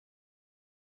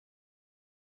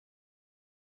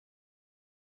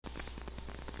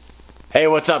Hey,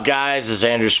 what's up guys? This is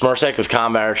Andrew Smersek with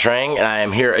Combat Retraining, and I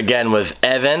am here again with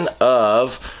Evan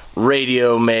of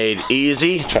Radio Made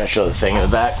Easy. Try to show the thing in the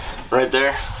back right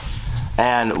there.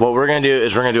 And what we're going to do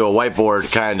is we're going to do a whiteboard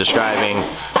kind of describing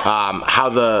how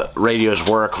the radios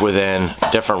work within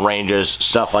different ranges,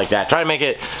 stuff like that. Try to make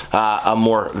it a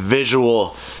more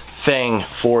visual thing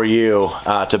for you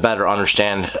to better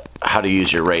understand how to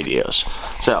use your radios.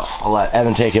 So I'll let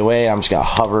Evan take it away. I'm just going to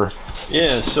hover.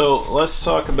 Yeah, so let's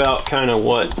talk about kind of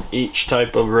what each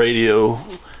type of radio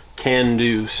can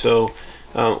do. So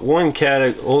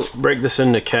we'll break this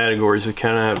into categories. We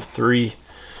kind of have three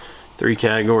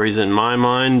categories in my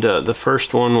mind. The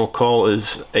first one we'll call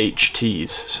is HTs.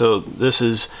 So this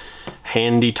is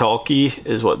handy talkie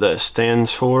is what that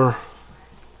stands for.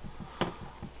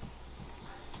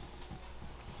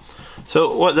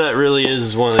 So what that really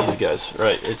is one of these guys,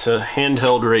 right? It's a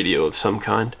handheld radio of some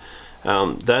kind.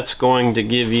 That's going to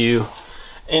give you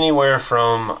anywhere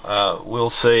from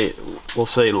we'll say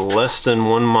less than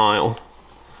 1 mile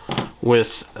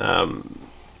with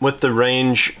the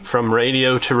range from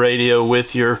radio to radio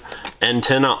with your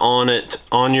antenna on it,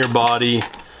 on your body.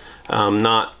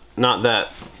 Not that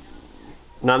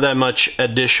much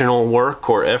additional work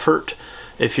or effort.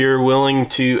 If you're willing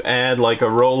to add like a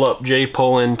roll-up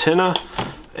J-pole antenna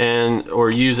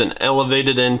or use an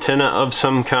elevated antenna of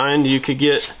some kind, you could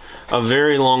get a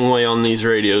very long way on these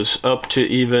radios, up to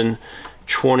even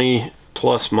 20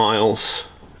 plus miles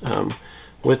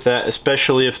with that,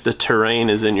 especially if the terrain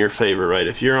is in your favor, right?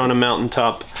 If you're on a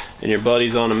mountaintop and your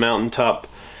buddy's on a mountaintop,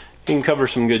 you can cover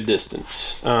some good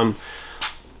distance.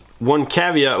 One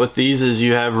caveat with these is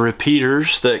you have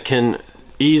repeaters that can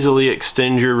easily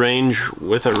extend your range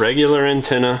with a regular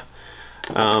antenna.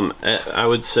 I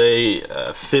would say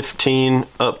 15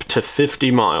 up to 50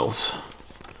 miles.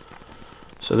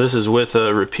 So this is with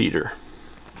a repeater.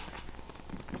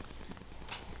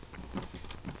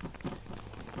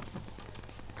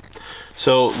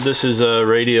 So this is a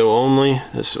radio only.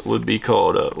 This would be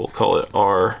called we'll call it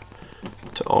R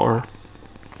to R.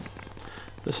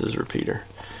 This is repeater.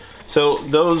 So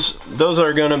those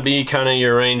are going to be kind of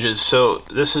your ranges. So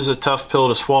this is a tough pill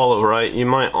to swallow, right? You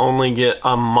might only get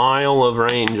a mile of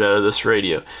range out of this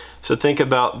radio. So think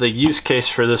about the use case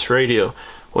for this radio.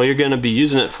 What you're going to be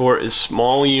using it for is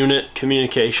small unit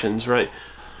communications, right?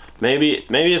 Maybe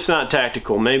it's not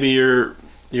tactical. Maybe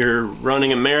you're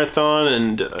running a marathon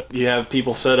and you have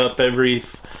people set up every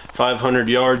 500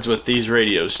 yards with these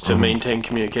radios to maintain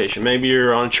communication. Maybe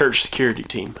you're on a church security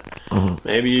team.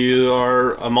 Maybe you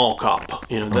are a mall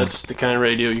cop. You know, that's the kind of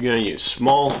radio you're going to use.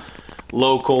 Small,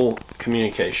 local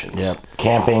communications. Yep.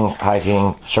 Camping,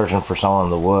 hiking, searching for someone in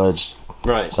the woods.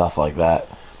 Right. Stuff like that.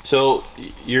 So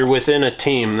you're within a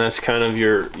team. That's kind of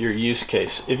your use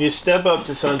case. If you step up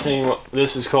to something,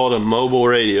 this is called a mobile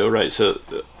radio, right? So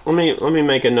let me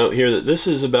make a note here that this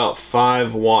is about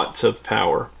 5 watts of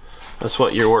power. That's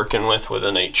what you're working with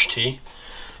an HT.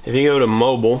 If you go to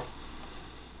mobile,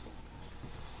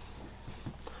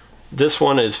 this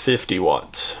one is 50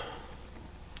 watts.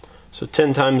 So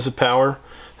 10 times the power.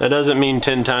 That doesn't mean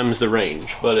 10 times the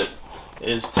range, but it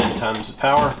is 10 times the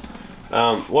power.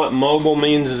 What mobile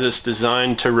means is it's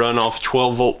designed to run off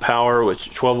 12 volt power,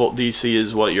 which 12 volt DC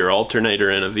is what your alternator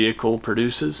in a vehicle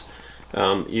produces.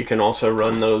 You can also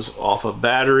run those off of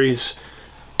batteries.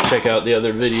 Check out the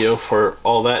other video for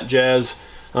all that jazz.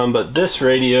 But this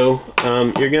radio,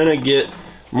 you're gonna get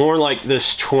more like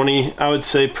this 20, I would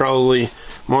say probably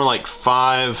more like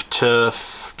 5 to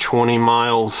 20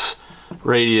 miles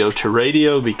radio to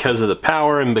radio because of the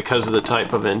power and because of the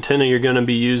type of antenna you're gonna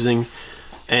be using.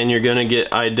 And you're going to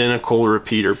get identical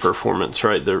repeater performance,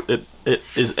 right? It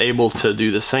is able to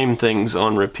do the same things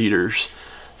on repeaters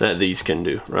that these can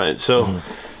do, right? So,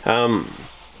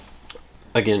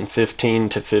 again, 15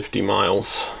 to 50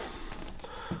 miles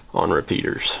on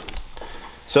repeaters.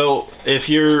 So, if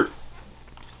you're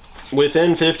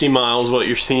within 50 miles, what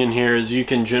you're seeing here is you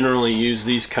can generally use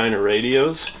these kind of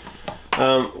radios.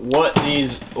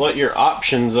 What your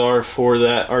options are for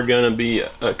that are going to be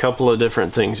a couple of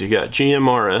different things. You got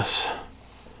GMRS.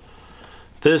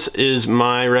 This is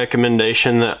my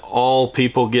recommendation that all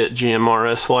people get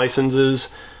GMRS licenses.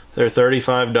 They're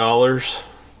 $35.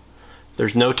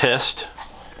 There's no test.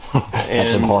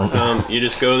 That's important. You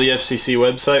just go to the FCC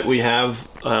website. We have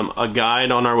a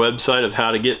guide on our website of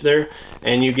how to get there,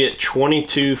 and you get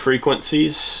 22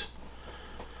 frequencies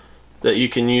that you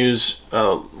can use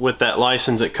with that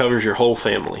license that covers your whole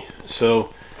family.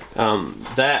 So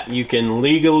that you can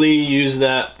legally use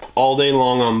that all day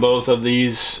long on both of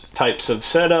these types of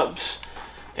setups,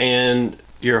 and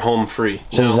you're home free.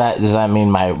 So does that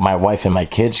mean my wife and my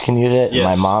kids can use it, yes, and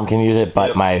my mom can use it,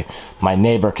 but yep, my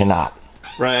neighbor cannot?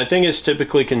 Right. I think it's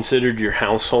typically considered your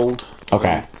household.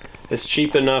 Okay. It's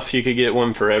cheap enough you could get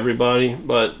one for everybody,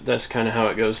 but that's kind of how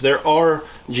it goes. There are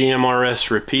GMRS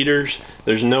repeaters.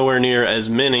 There's nowhere near as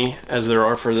many as there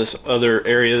are for this other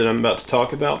area that I'm about to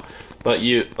talk about. But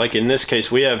like in this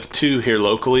case, we have 2 here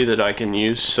locally that I can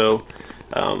use, so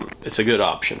it's a good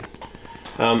option.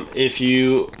 If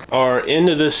you are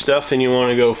into this stuff and you want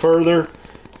to go further,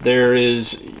 there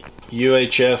is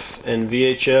UHF and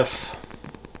VHF.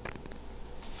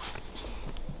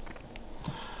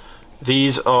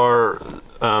 These are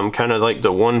kind of like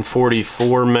the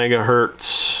 144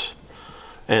 megahertz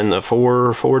and the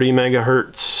 440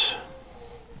 megahertz.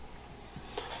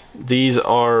 These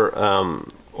are,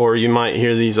 or you might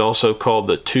hear these also called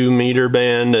the 2 meter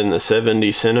band and the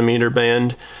 70 centimeter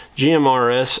band.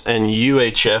 GMRS and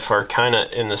UHF are kind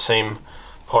of in the same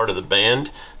part of the band.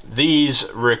 These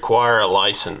require a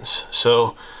license.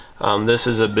 So this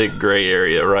is a big gray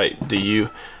area, right?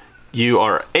 You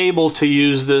are able to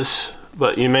use this,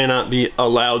 but you may not be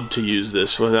allowed to use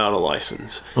this without a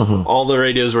license. Mm-hmm. All the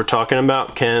radios we're talking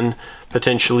about can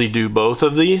potentially do both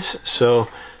of these, so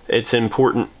it's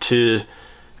important to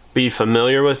be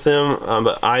familiar with them,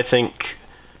 but I think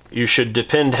you should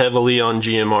depend heavily on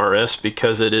GMRS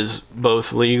because it is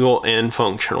both legal and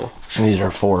functional. And these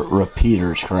are for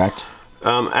repeaters, correct?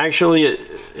 Actually,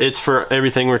 it's for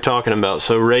everything we're talking about.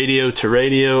 So radio to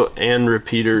radio and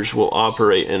repeaters will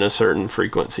operate in a certain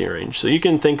frequency range. So you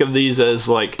can think of these as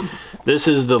like, this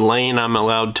is the lane I'm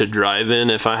allowed to drive in.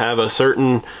 If I have a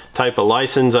certain type of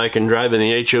license, I can drive in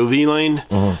the HOV lane.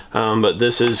 Mm-hmm. But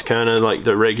this is kind of like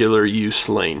the regular use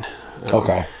lane.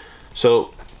 Okay.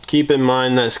 So keep in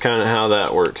mind that's kind of how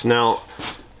that works. Now,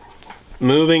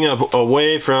 moving up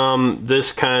away from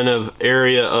this kind of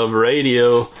area of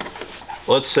radio,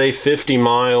 let's say 50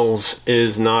 miles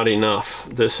is not enough.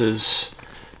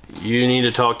 You need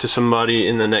to talk to somebody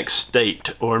in the next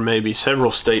state or maybe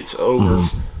several states over.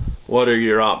 Mm-hmm. What are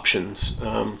your options?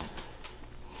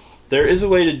 There is a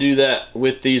way to do that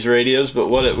with these radios, but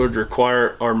what it would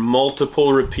require are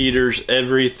multiple repeaters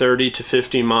every 30 to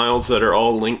 50 miles that are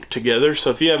all linked together. So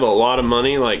if you have a lot of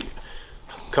money, like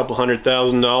a couple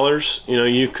 $100,000, you know,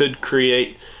 you could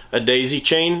create a daisy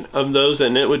chain of those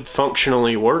and it would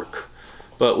functionally work.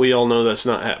 But we all know that's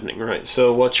not happening, right?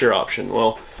 So what's your option?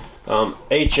 Well,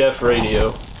 HF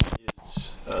radio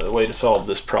is the way to solve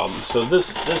this problem. So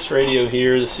this radio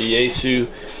here, this is the Yaesu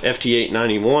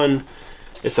FT891.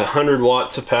 It's 100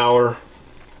 watts of power,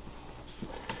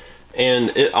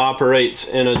 and it operates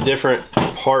in a different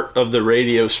part of the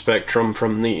radio spectrum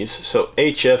from these. So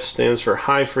HF stands for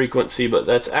high frequency, but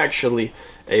that's actually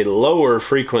a lower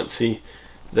frequency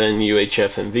than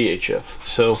UHF and VHF.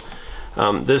 So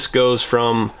this goes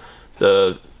from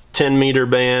the 10 meter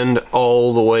band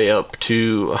all the way up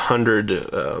to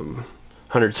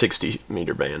 160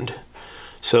 meter band.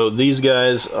 So these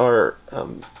guys are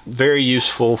very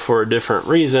useful for a different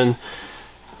reason,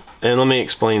 and let me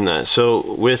explain that.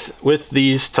 So with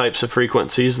these types of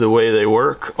frequencies, the way they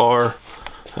work are,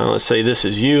 let's say this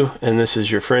is you and this is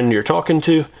your friend you're talking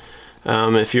to.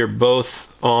 If you're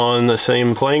both on the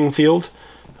same playing field,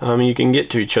 you can get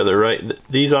to each other, right?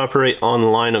 These operate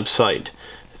on line of sight.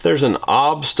 If there's an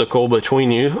obstacle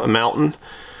between you, a mountain,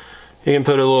 you can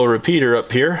put a little repeater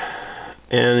up here,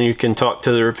 and you can talk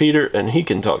to the repeater and he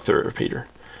can talk to the repeater.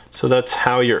 So that's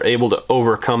how you're able to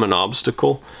overcome an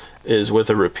obstacle, is with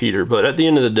a repeater. But at the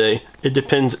end of the day, it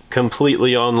depends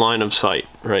completely on line of sight,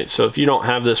 right? So if you don't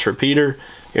have this repeater,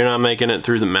 you're not making it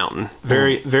through the mountain.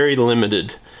 Very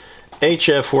limited.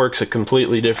 HF works a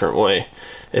completely different way.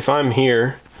 If I'm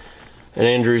here and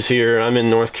Andrew's here, I'm in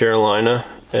North Carolina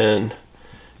and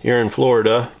you're in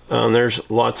Florida, there's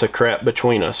lots of crap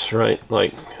between us, right?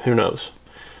 Like, who knows?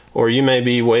 Or you may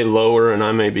be way lower and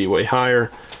I may be way higher.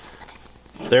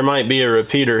 There might be a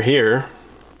repeater here,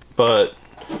 but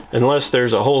unless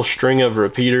there's a whole string of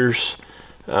repeaters,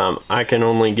 I can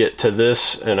only get to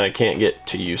this and I can't get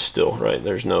to you still, right?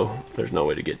 There's no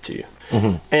way to get to you.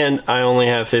 Mm-hmm. And I only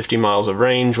have 50 miles of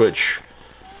range, which,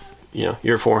 you know,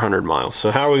 you're 400 miles.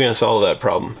 So how are we going to solve that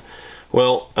problem?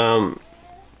 Well,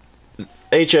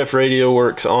 HF radio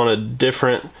works on a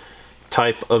different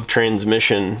type of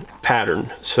transmission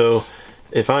pattern. So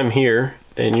if I'm here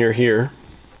and you're here,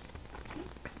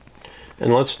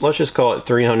 and let's just call it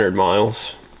 300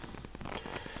 miles,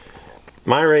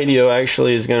 my radio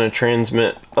actually is going to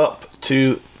transmit up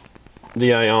to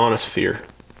the ionosphere.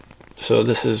 So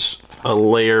this is a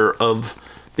layer of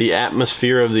the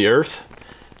atmosphere of the Earth,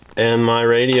 and my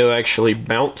radio actually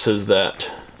bounces that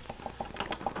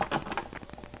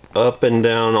up and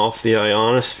down off the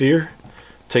ionosphere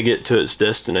to get to its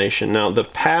destination. Now the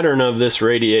pattern of this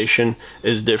radiation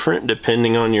is different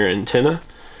depending on your antenna,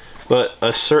 but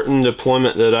a certain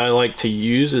deployment that I like to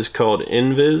use is called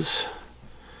NVIS,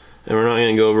 and we're not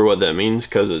going to go over what that means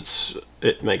because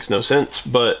it makes no sense,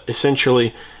 but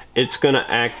essentially it's going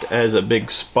to act as a big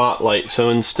spotlight. So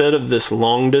instead of this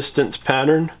long distance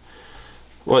pattern,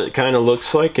 what it kind of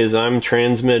looks like is I'm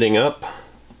transmitting up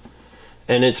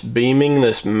and it's beaming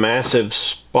this massive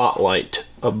spotlight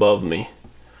above me,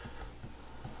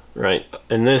 right?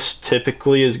 And this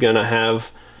typically is going to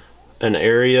have an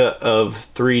area of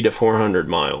 300 to 400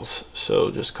 miles.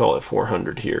 So just call it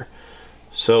 400 here.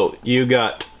 So you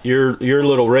got your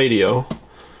little radio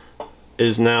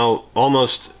is now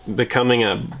almost becoming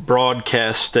a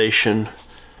broadcast station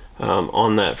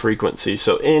on that frequency.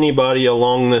 So anybody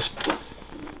along this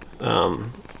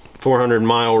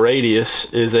 400-mile radius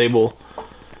is able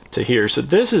to hear. So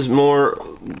this is more,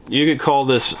 you could call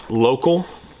this local.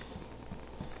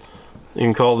 You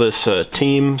can call this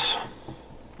teams.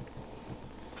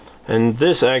 And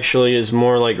this actually is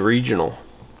more like regional.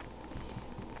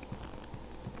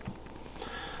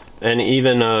 And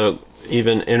even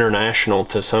international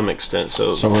to some extent.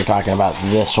 So we're talking about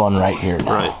this one right here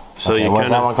now. Right. So okay, what's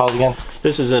that one called again?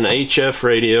 This is an HF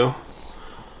radio,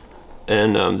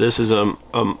 and this is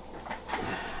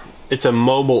it's a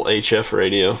mobile HF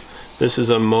radio. This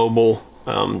is a mobile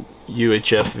UHF,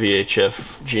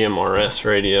 VHF, GMRS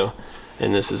radio,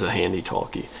 and this is a handy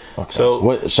talkie. Okay. So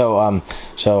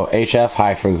HF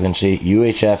high frequency,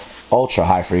 UHF ultra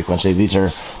high frequency. These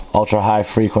are ultra high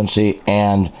frequency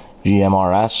and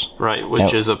GMRS. Right,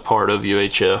 which is a part of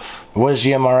UHF. What does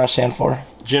GMRS stand for?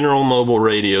 General Mobile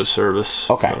Radio Service.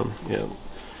 Okay. Yeah.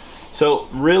 So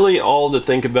really, all to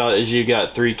think about is you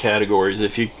got three categories.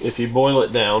 If you boil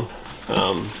it down,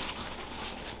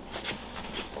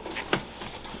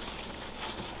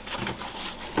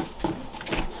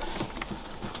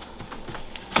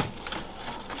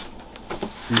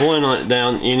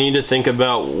 you need to think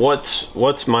about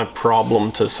what's my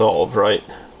problem to solve, right?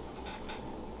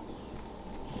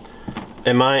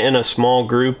 Am I in a small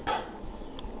group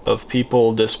of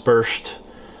people dispersed,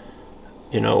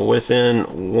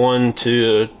 within 1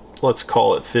 to, let's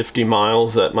call it 50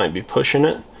 miles, that might be pushing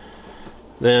it?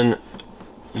 Then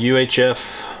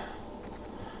UHF,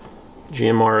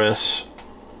 GMRS,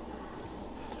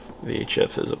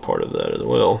 VHF is a part of that as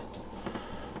well.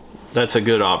 That's a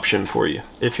good option for you.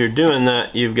 If you're doing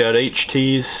that, you've got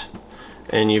HTs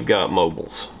and you've got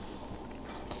mobiles.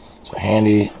 So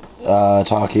handy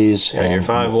talkies. You got your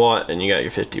 5 watt and you got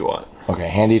your 50 watt. Okay,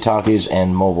 handy talkies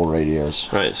and mobile radios.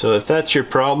 Right, so if that's your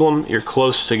problem, you're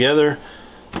close together,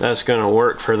 that's going to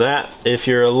work for that. If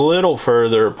you're a little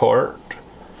further apart,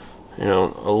 a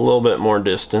little bit more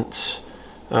distance,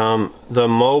 the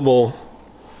mobile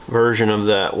version of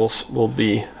that will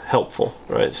be helpful,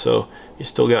 right? So you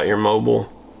still got your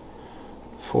mobile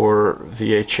for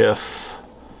VHF,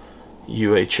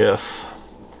 UHF,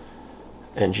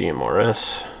 and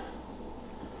GMRS.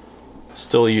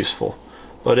 Still useful.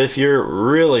 But if you're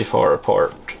really far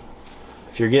apart,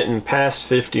 if you're getting past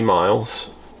 50 miles,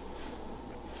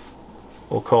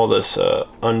 we'll call this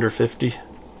under 50,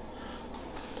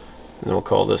 and we'll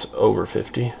call this over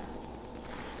 50.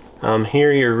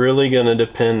 Here you're really going to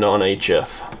depend on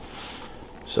HF.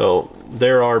 So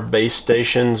there are base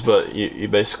stations, but you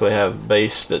basically have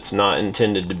base that's not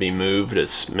intended to be moved.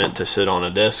 It's meant to sit on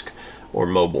a desk, or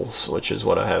mobiles, which is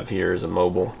what I have here is a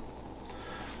mobile.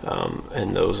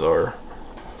 And those are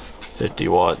 50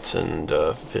 watts and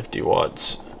 50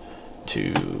 watts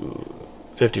to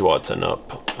 50 watts and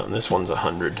up. This one's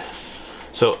 100.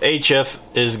 So HF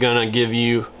is going to give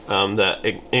you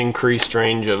that increased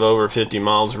range of over 50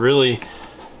 miles. Really,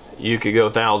 you could go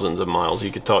thousands of miles.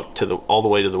 You could talk to all the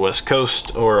way to the West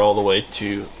Coast or all the way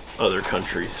to other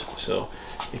countries. So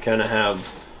you kind of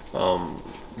have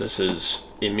this is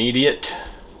immediate.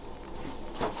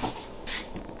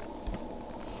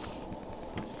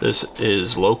 This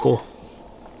is local.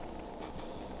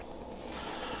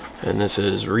 And this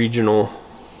is regional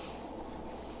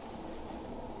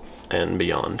and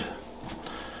beyond.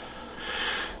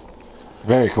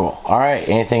 Very cool. All right,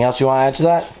 anything else you want to add to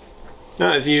that?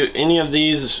 Now, if any of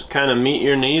these kind of meet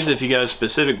your needs, if you got a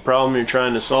specific problem you're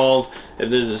trying to solve, if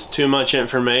this is too much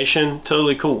information,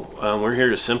 totally cool. We're here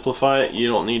to simplify it. You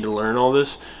don't need to learn all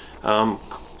this.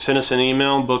 Send us an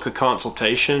email, book a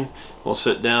consultation. We'll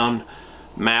sit down,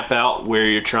 map out where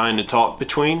you're trying to talk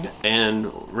between,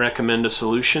 and recommend a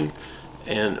solution.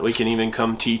 And we can even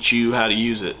come teach you how to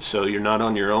use it, so you're not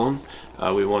on your own.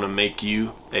 We want to make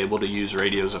you able to use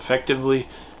radios effectively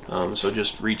So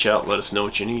just reach out, let us know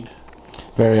what you need.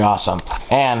 Very awesome.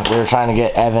 And we're trying to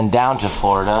get Evan down to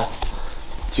Florida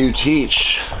to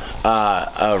teach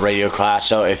a radio class.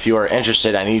 So if you are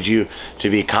interested, I need you to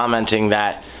be commenting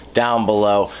that down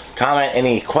below. Comment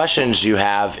any questions you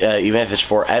have, even if it's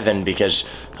for Evan, because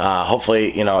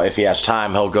hopefully, you know, if he has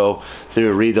time, he'll go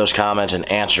through, read those comments, and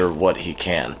answer what he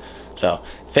can. So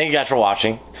thank you guys for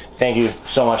watching. Thank you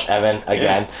so much, Evan,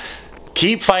 again. Yeah.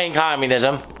 Keep fighting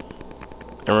communism.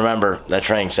 And remember that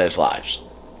training saves lives.